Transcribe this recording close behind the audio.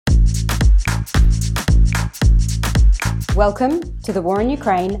Welcome to the War in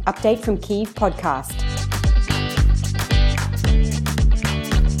Ukraine Update from Kyiv podcast.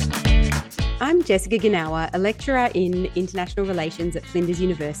 I'm Jessica Ganawa, a lecturer in international relations at Flinders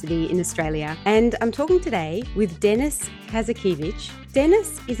University in Australia, and I'm talking today with Denis Kazakiewicz.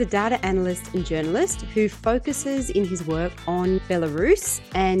 Denis is a data analyst and journalist who focuses in his work on Belarus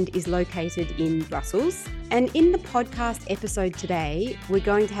and is located in Brussels. And in the podcast episode today, we're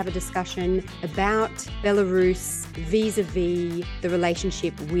going to have a discussion about Belarus vis-a-vis the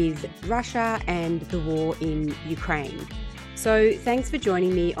relationship with Russia and the war in Ukraine. So thanks for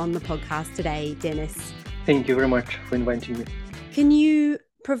joining me on the podcast today, Denis. Thank you very much for inviting me. Can you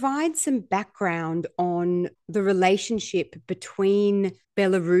provide some background on the relationship between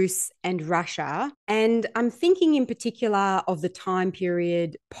Belarus and Russia? And I'm thinking in particular of the time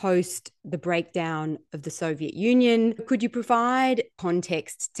period post the breakdown of the Soviet Union. Could you provide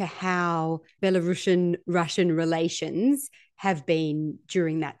context to how Belarusian-Russian relations have been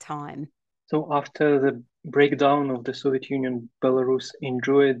during that time? So after the breakdown of the Soviet Union, Belarus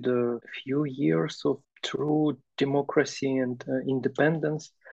enjoyed a few years of true democracy and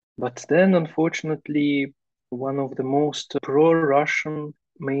independence. But then, unfortunately, one of the most pro-Russian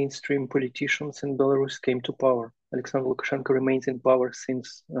mainstream politicians in Belarus came to power. Alexander Lukashenko remains in power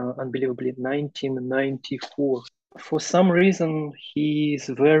since, unbelievably, 1994. For some reason, he is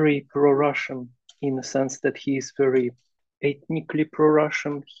very pro-Russian in the sense that he is very ethnically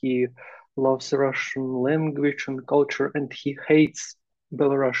pro-Russian. He loves Russian language and culture, and he hates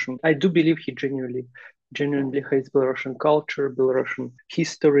Belarusian. I do believe he genuinely hates Belarusian culture, Belarusian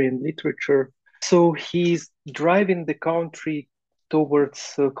history and literature. So he's driving the country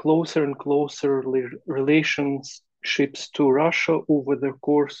towards closer and closer relationships to Russia over the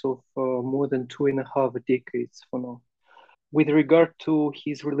course of more than 2.5 decades for now. With regard to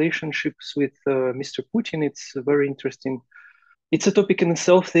his relationships with Mr. Putin, it's very interesting. It's a topic in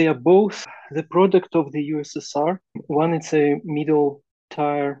itself. They are both the product of the USSR. One, it's a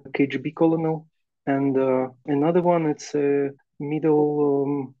middle-tier KGB colonel, and another one, it's a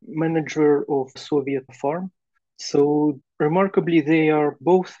middle manager of Soviet farm. So remarkably, they are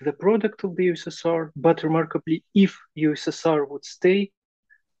both the product of the USSR, but remarkably, if USSR would stay,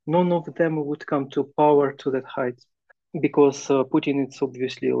 none of them would come to power to that height. Because Putin is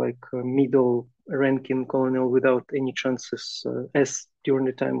obviously like a middle-ranking colonel without any chances, as during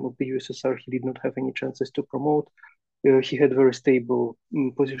the time of the USSR, he did not have any chances to promote. He had very stable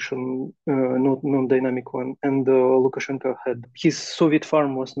position, not non-dynamic one. And Lukashenko had, his Soviet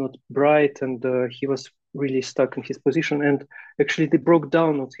farm was not bright, and he was really stuck in his position. And actually the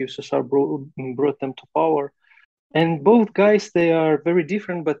breakdown of the USSR brought them to power. And both guys, they are very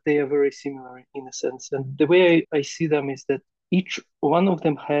different, but they are very similar in a sense. And the way I see them is that each one of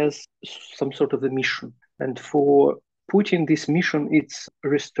them has some sort of a mission. And for Putin, this mission, it's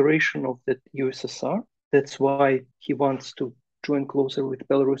restoration of the USSR. That's why he wants to join closer with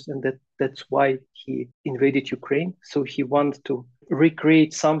Belarus, and that's why he invaded Ukraine. So he wants to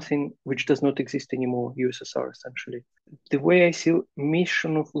recreate something which does not exist anymore, USSR essentially. The way I see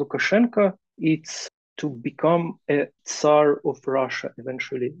mission of Lukashenko, it's to become a Tsar of Russia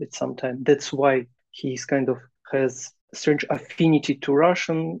eventually at some time. That's why he's kind of has strange affinity to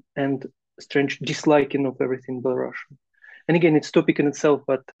Russian and strange disliking of everything Belarusian. And again, it's topic in itself,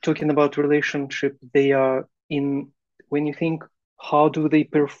 but talking about relationship, they are in, when you think, how do they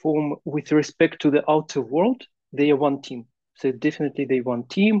perform with respect to the outer world? They are one team. So definitely they one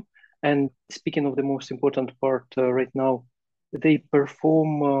team. And speaking of the most important part right now, they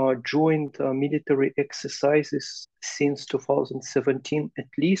perform joint military exercises since 2017 at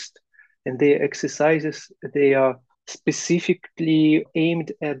least. And their exercises, they are specifically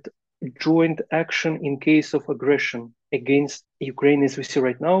aimed at joint action in case of aggression against Ukraine, as we see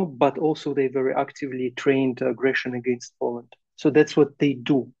right now, but also they very actively trained aggression against Poland. So that's what they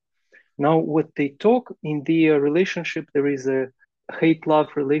do. Now, what they talk in their relationship, there is a hate-love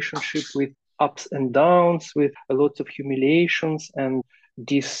relationship with ups and downs, with a lot of humiliations and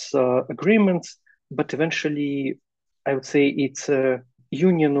disagreements. But eventually, I would say it's a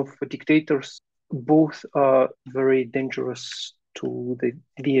union of dictators. Both are very dangerous to the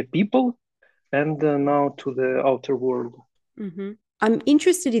people and now to the outer world. Mm-hmm. I'm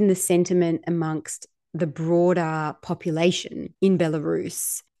interested in the sentiment amongst the broader population in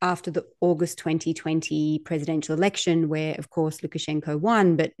Belarus after the August 2020 presidential election, where, of course, Lukashenko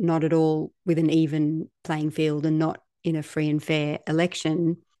won, but not at all with an even playing field and not in a free and fair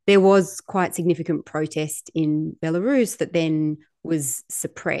election. There was quite significant protest in Belarus that then was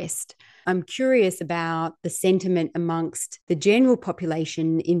suppressed. I'm curious about the sentiment amongst the general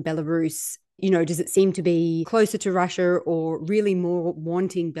population in Belarus Does it seem to be closer to Russia or really more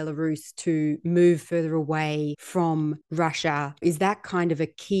wanting Belarus to move further away from Russia? Is that kind of a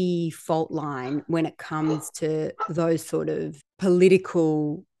key fault line when it comes to those sort of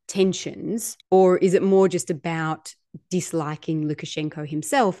political tensions? Or is it more just about disliking Lukashenko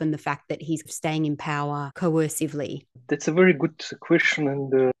himself and the fact that he's staying in power coercively? That's a very good question,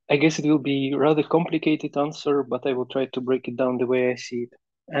 and I guess it will be a rather complicated answer, but I will try to break it down the way I see it.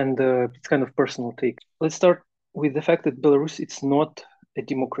 And it's kind of personal take. Let's start with the fact that Belarus, it's not a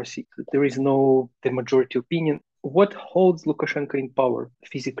democracy. There is no the majority opinion. What holds Lukashenko in power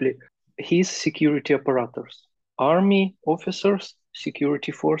physically? His security apparatus, army officers,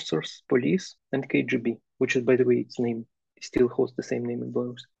 security forces, police, and KGB, which is, by the way, its name still holds the same name in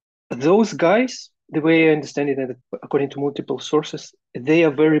Belarus. Those guys, the way I understand it, and according to multiple sources, they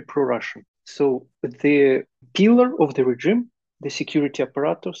are very pro-Russian. So the pillar of the regime, the security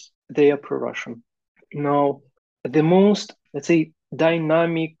apparatus, they are pro-Russian. Now, the most, let's say,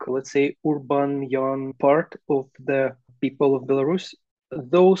 dynamic, let's say, urban young part of the people of Belarus,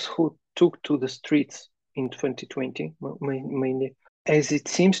 those who took to the streets in 2020, mainly, as it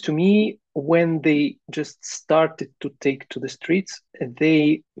seems to me, when they just started to take to the streets,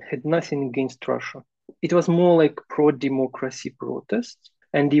 they had nothing against Russia. It was more like pro-democracy protests.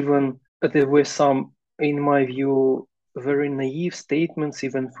 And even there were some, in my view, very naive statements,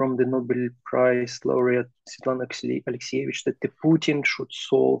 even from the Nobel Prize laureate Svetlana Alexievich, that the Putin should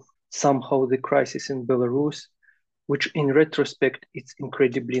solve somehow the crisis in Belarus, which in retrospect, it's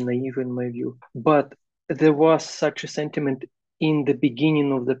incredibly naive in my view. But there was such a sentiment in the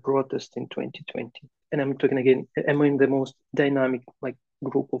beginning of the protest in 2020. And I'm talking again, I'm in the most dynamic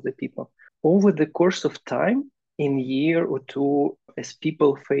group of the people. Over the course of time, in a year or two, as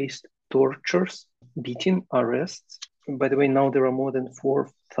people faced tortures, beating, arrests. By the way, now there are more than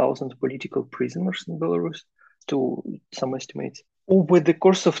 4,000 political prisoners in Belarus, to some estimates. Over the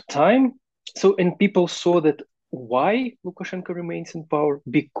course of time, and people saw that why Lukashenko remains in power?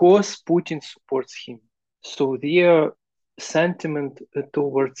 Because Putin supports him. So their sentiment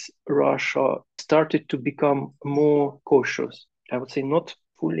towards Russia started to become more cautious. I would say not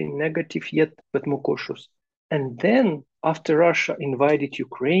fully negative yet, but more cautious. And then after Russia invaded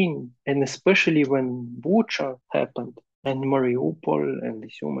Ukraine, and especially when Bucha happened, and Mariupol and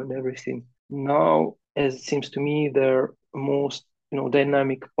Izum and everything, now, as it seems to me, the most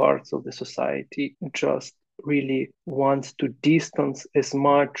dynamic parts of the society just really wants to distance as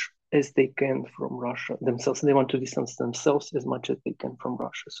much as they can from Russia themselves. They want to distance themselves as much as they can from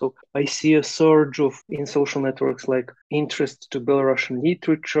Russia. So I see a surge in social networks like interest to Belarusian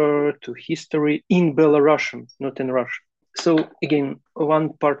literature, to history in Belarusian, not in Russian. So again,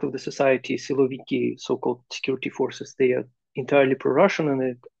 one part of the society, Siloviki, so-called security forces, they are entirely pro-Russian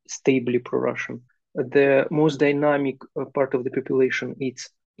and stably pro-Russian. The most dynamic part of the population, it's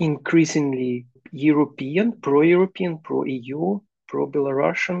increasingly European, pro-European, pro-EU,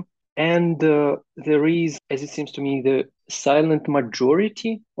 pro-Belarusian. And there is, as it seems to me, the silent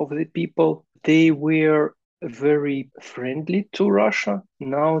majority of the people, they were very friendly to Russia.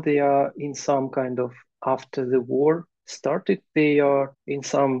 Now they are in some kind of, after the war started, they are in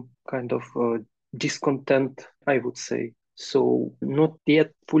some kind of discontent, I would say. So not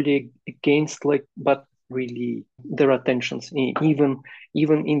yet fully against, but really there are tensions, even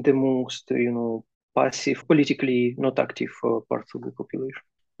in the most, passive, politically not active parts of the population.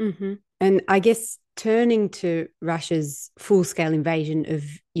 Mm-hmm. And I guess turning to Russia's full-scale invasion of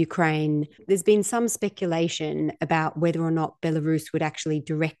Ukraine, there's been some speculation about whether or not Belarus would actually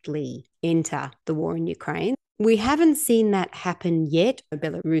directly enter the war in Ukraine. We haven't seen that happen yet.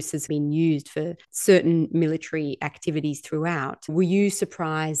 Belarus has been used for certain military activities throughout. Were you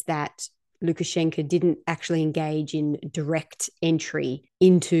surprised that Lukashenko didn't actually engage in direct entry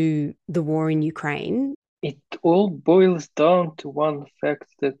into the war in Ukraine? It all boils down to one fact,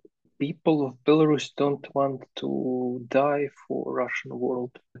 that people of Belarus don't want to die for Russian world.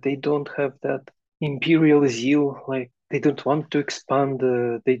 They don't have that imperial zeal, they don't want to expand,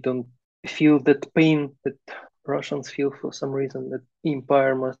 they don't feel that pain that Russians feel for some reason, that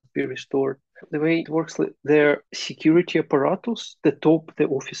empire must be restored. The way it works, their security apparatus, the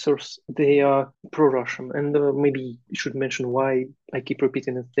officers, they are pro-Russian. And maybe you should mention why I keep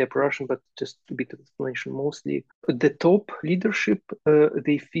repeating that they're pro-Russian, but just a bit of explanation. Mostly the top leadership,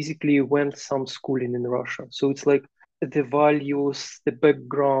 they physically went some schooling in Russia. So it's like the values, the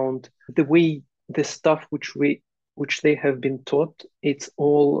background, the way, the stuff which they have been taught, it's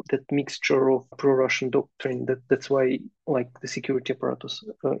all that mixture of pro-Russian doctrine. That's why, the security apparatus,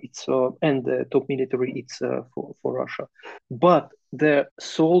 it's and the top military, it's for Russia. But the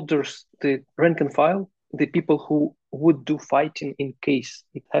soldiers, the rank and file, the people who would do fighting in case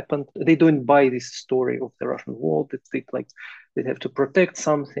it happened, they don't buy this story of the Russian wall, that they have to protect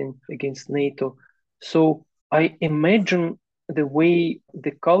something against NATO. So I imagine the way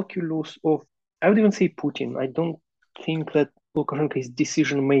the calculus of, I would even say Putin. I don't think that Lukashenko is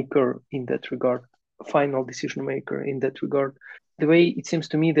decision maker in that regard, final decision maker in that regard. The way it seems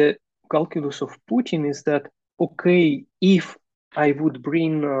to me, the calculus of Putin is that, okay, if I would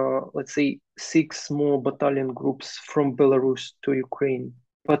bring, let's say, 6 more battalion groups from Belarus to Ukraine,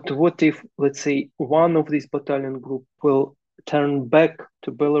 but what if, let's say, one of these battalion group will turn back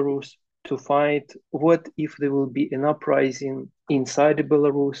to Belarus to fight? What if there will be an uprising inside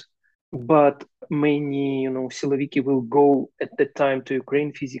Belarus, but many, Siloviki will go at that time to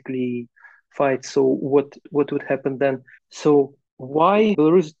Ukraine physically fight? So what would happen then? So why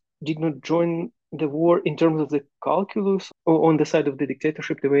Belarus did not join the war in terms of the calculus or on the side of the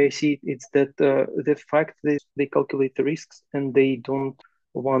dictatorship? The way I see it, it's that the fact that they calculate the risks and they don't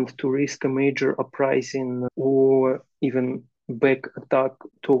want to risk a major uprising or even back attack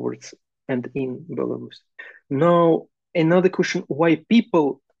towards and in Belarus. Now, another question, why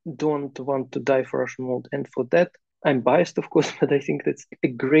people don't want to die for Russian world? And for that, I'm biased, of course, but I think that's a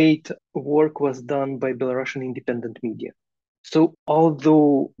great work was done by Belarusian independent media. So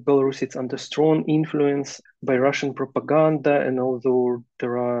although Belarus is under strong influence by Russian propaganda, and although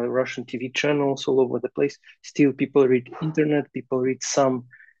there are Russian TV channels all over the place, still people read internet, people read some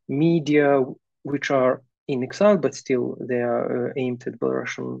media which are in exile, but still they are aimed at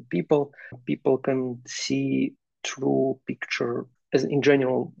Belarusian people. People can see true picture as in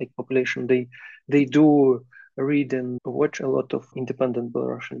general, like population. They do read and watch a lot of independent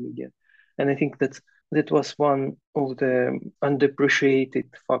Belarusian media. And I think that was one of the underappreciated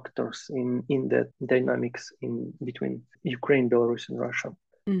factors in that dynamics in between Ukraine, Belarus, and Russia.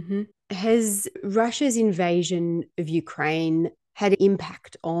 Mm-hmm. Has Russia's invasion of Ukraine had an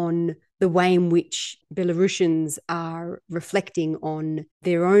impact on the way in which Belarusians are reflecting on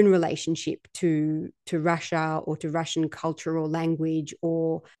their own relationship to Russia or to Russian culture or language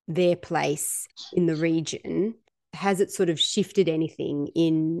or their place in the region? Has it sort of shifted anything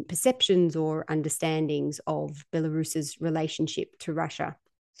in perceptions or understandings of Belarus's relationship to Russia?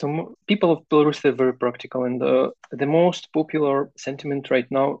 So people of Belarus are very practical, and the most popular sentiment right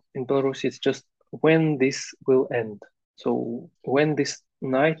now in Belarus is just when this will end. So when this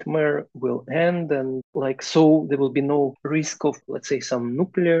nightmare will end, and so there will be no risk of, let's say, some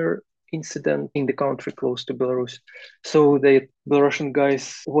nuclear incident in the country close to Belarus. So the Belarusian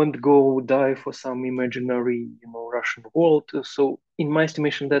guys won't go die for some imaginary, Russian world. So in my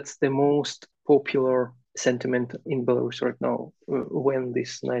estimation, that's the most popular sentiment in Belarus right now, when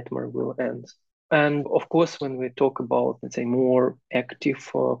this nightmare will end. And of course, when we talk about, let's say, more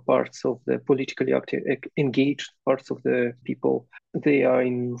active parts of the politically active, engaged parts of the people, they are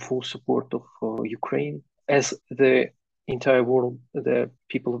in full support of Ukraine. As the entire world, the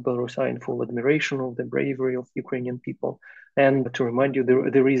people of Belarus are in full admiration of the bravery of Ukrainian people. And to remind you,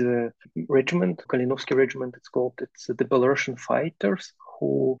 there is a regiment, Kalinovsky regiment, it's called. It's the Belarusian fighters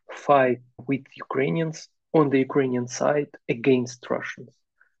who fight with Ukrainians on the Ukrainian side against Russians.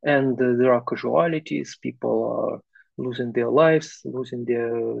 And there are casualties, people are losing their lives, losing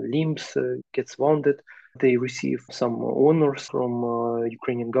their limbs, gets wounded. They receive some honors from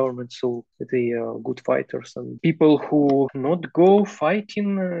Ukrainian government, so they are good fighters. And people who not go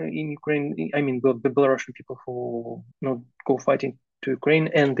fighting in Ukraine, I mean, the Belarusian people who not go fighting to Ukraine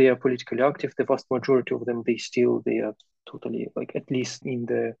and they are politically active, the vast majority of them, they are totally, at least in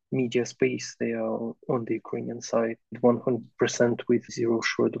the media space, they are on the Ukrainian side 100% with zero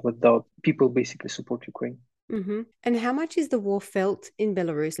shred of a doubt. People basically support Ukraine. Mm-hmm. And how much is the war felt in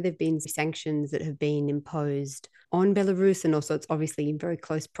Belarus? There have been sanctions that have been imposed on Belarus, and also it's obviously in very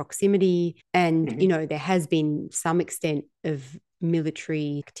close proximity. And, Mm-hmm. there has been some extent of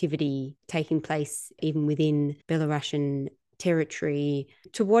military activity taking place even within Belarusian territory.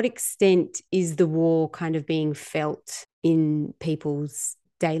 To what extent is the war kind of being felt in people's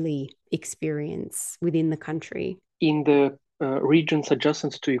daily experience within the country? In the regions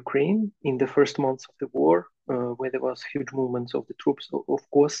adjacent to Ukraine, in the first months of the war, where there was huge movements of the troops, of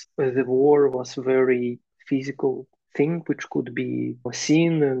course, the war was very physical thing which could be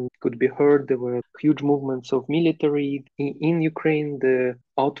seen and could be heard. There were huge movements of military in Ukraine. The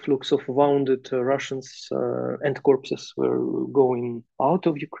outflux of wounded Russians and corpses were going out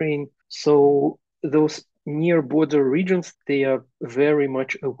of Ukraine. So those near border regions, they are very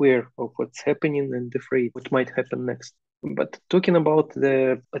much aware of what's happening and afraid what might happen next. But talking about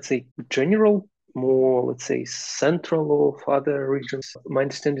the, let's say, general more, let's say, central of other regions. My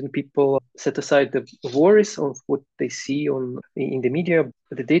understanding, people set aside the worries of what they see in the media.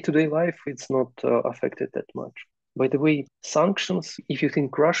 The day-to-day life, it's not affected that much. By the way, sanctions, if you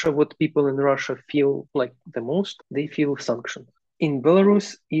think Russia, what people in Russia feel like the most, they feel sanctions. In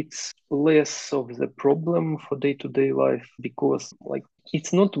Belarus, it's less of the problem for day-to-day life because, like,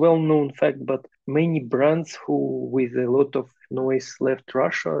 it's not well-known fact, but many brands who, with a lot of noise, left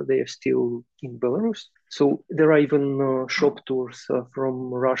Russia, they are still in Belarus. So there are even shop tours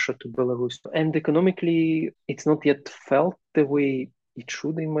from Russia to Belarus. And economically, it's not yet felt the way it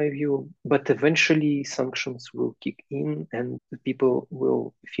should, in my view, but eventually sanctions will kick in and people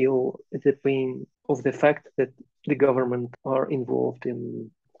will feel the pain of the fact that the government are involved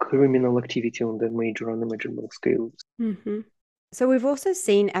in criminal activity on the unimaginable scale. Mm-hmm. So we've also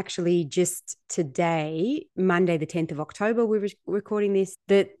seen actually just today, Monday, the 10th of October, we were recording this,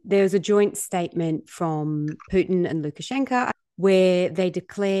 that there was a joint statement from Putin and Lukashenko where they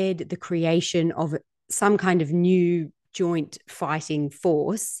declared the creation of some kind of new joint fighting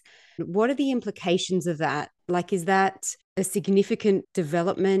force. What are the implications of that? Like, is that a significant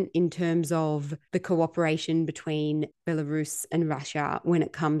development in terms of the cooperation between Belarus and Russia when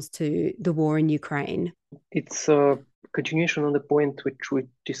it comes to the war in Ukraine? It's a continuation on the point which we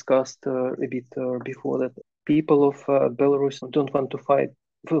discussed a bit before, that people of Belarus don't want to fight,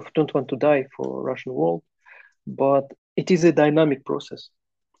 don't want to die for Russian world, but it is a dynamic process.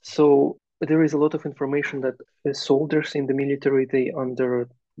 So there is a lot of information that the soldiers in the military, they under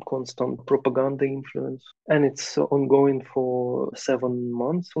constant propaganda influence, and it's ongoing for 7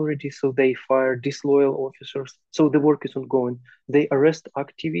 months already. So they fire disloyal officers. So the work is ongoing. They arrest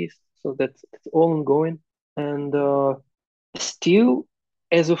activists. So that's all ongoing. And still,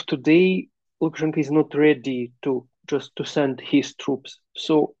 as of today, Lukashenko is not ready to just to send his troops.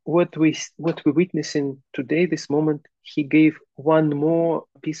 So what we're witnessing today, this moment, he gave one more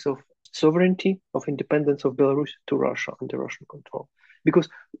piece of sovereignty, of independence of Belarus to Russia under Russian control. Because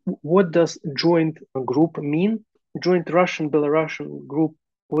what does joint group mean? Joint Russian-Belarusian group,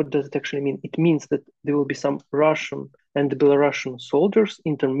 what does it actually mean? It means that there will be some Russian and Belarusian soldiers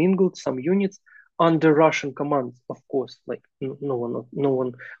intermingled, some units under Russian command, of course. Like no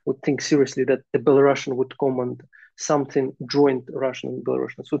one would think seriously that the Belarusian would command something joint Russian and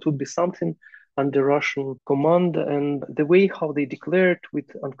Belarusian. So it would be something under Russian command, and the way how they declare it with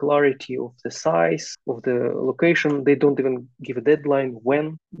unclarity of the size, of the location, they don't even give a deadline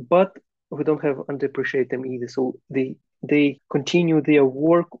when, but we don't have underappreciate them either. So they continue their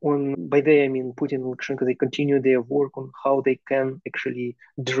work on, by they I mean Putin and Lukashenko, they continue their work on how they can actually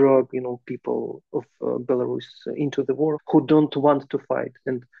drag, people of Belarus into the war who don't want to fight.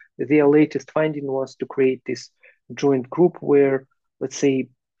 And their latest finding was to create this joint group where, let's say,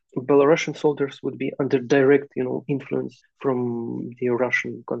 Belarusian soldiers would be under direct, influence from their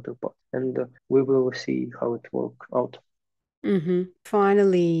Russian counterpart, and we will see how it works out. Mm-hmm.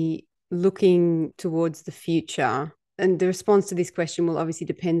 Finally, looking towards the future, and the response to this question will obviously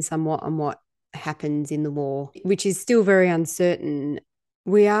depend somewhat on what happens in the war, which is still very uncertain.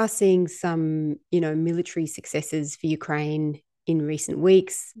 We are seeing some, military successes for Ukraine in recent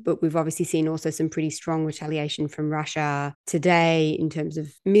weeks, but we've obviously seen also some pretty strong retaliation from Russia today in terms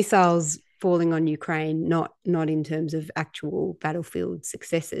of missiles falling on Ukraine, not in terms of actual battlefield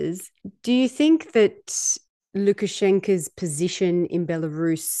successes. Do you think that Lukashenko's position in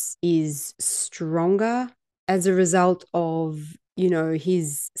Belarus is stronger as a result of,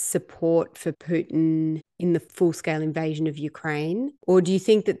 his support for Putin in the full-scale invasion of Ukraine? Or do you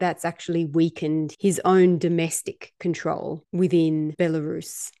think that that's actually weakened his own domestic control within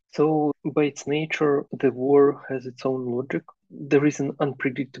Belarus? So by its nature, the war has its own logic. There is an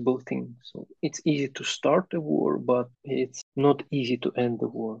unpredictable thing. So it's easy to start a war, but it's not easy to end the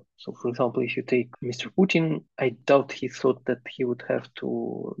war. So for example, if you take Mr. Putin, I doubt he thought that he would have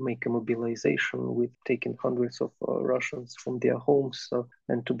to make a mobilization with taking hundreds of Russians from their homes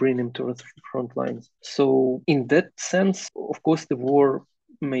and to bring them to the front lines. So in that sense, of course, the war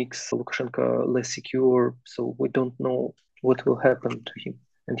makes Lukashenko less secure. So we don't know what will happen to him,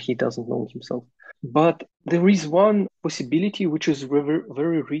 and he doesn't know himself. But there is one possibility which is very,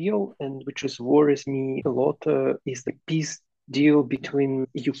 very real and which worries me a lot, is the peace deal between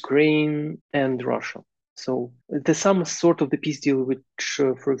Ukraine and Russia. So there's some sort of the peace deal which,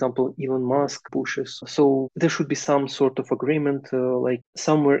 for example, Elon Musk pushes. So there should be some sort of agreement, like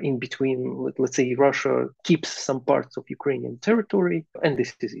somewhere in between. Let's say Russia keeps some parts of Ukrainian territory, and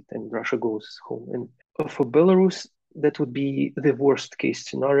this is it, and Russia goes home. And for Belarus, that would be the worst case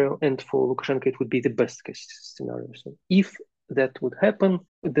scenario, and for Lukashenko it would be the best case scenario. So if that would happen,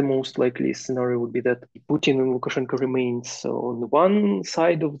 the most likely scenario would be that Putin and Lukashenko remains on one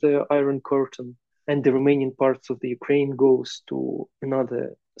side of the Iron Curtain, and the remaining parts of the Ukraine goes to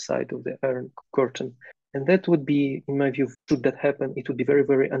another side of the Iron Curtain. And that would be, in my view, should that happen, it would be very,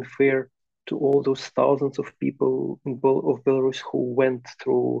 very unfair to all those thousands of people of Belarus who went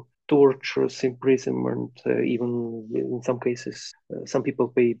through tortures, imprisonment, even in some cases, some people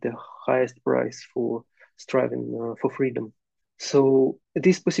paid the highest price for striving for freedom. So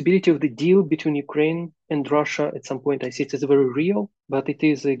this possibility of the deal between Ukraine and Russia at some point, I see it as very real, but it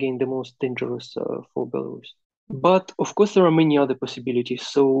is again the most dangerous for Belarus. But of course, there are many other possibilities.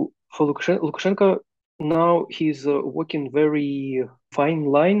 So for Lukashenko, now he's walking very fine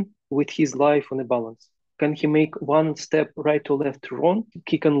line with his life on a balance. Can he make one step right or left wrong?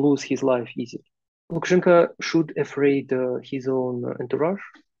 He can lose his life easily. Lukashenko should afraid his own entourage,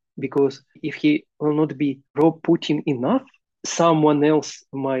 because if he will not be pro-Putin enough, someone else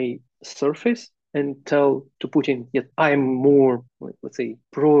might surface and tell to Putin, "Yet I'm more, let's say,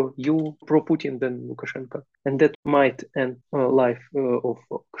 pro-you, pro-Putin than Lukashenko," and that might end life of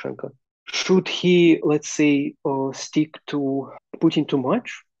Lukashenko. Should he, let's say, stick to Putin too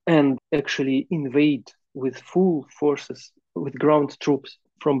much and actually invade with full forces, with ground troops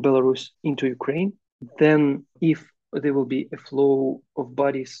from Belarus into Ukraine, then if there will be a flow of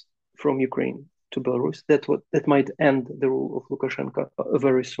bodies from Ukraine to Belarus, that might end the rule of Lukashenko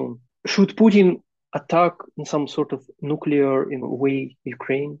very soon. Should Putin attack in some sort of nuclear way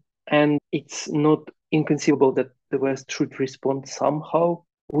Ukraine, and it's not inconceivable that the West should respond somehow,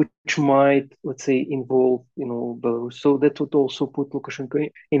 which might, let's say, involve Belarus. So that would also put Lukashenko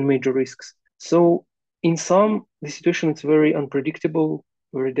in major risks. So in sum, the situation is very unpredictable,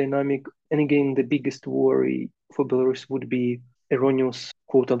 very dynamic, and again, the biggest worry for Belarus would be erroneous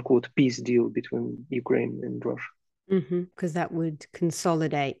quote-unquote peace deal between Ukraine and Russia. Because that would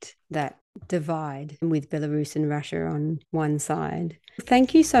consolidate that divide with Belarus and Russia on one side.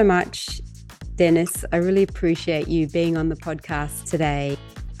 Thank you so much, Denis. I really appreciate you being on the podcast today.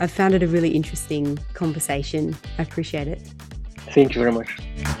 I found it a really interesting conversation. I appreciate it. Thank you very much.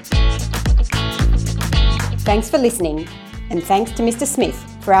 Thanks for listening, and thanks to Mr. Smith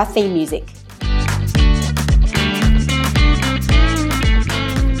for our theme music.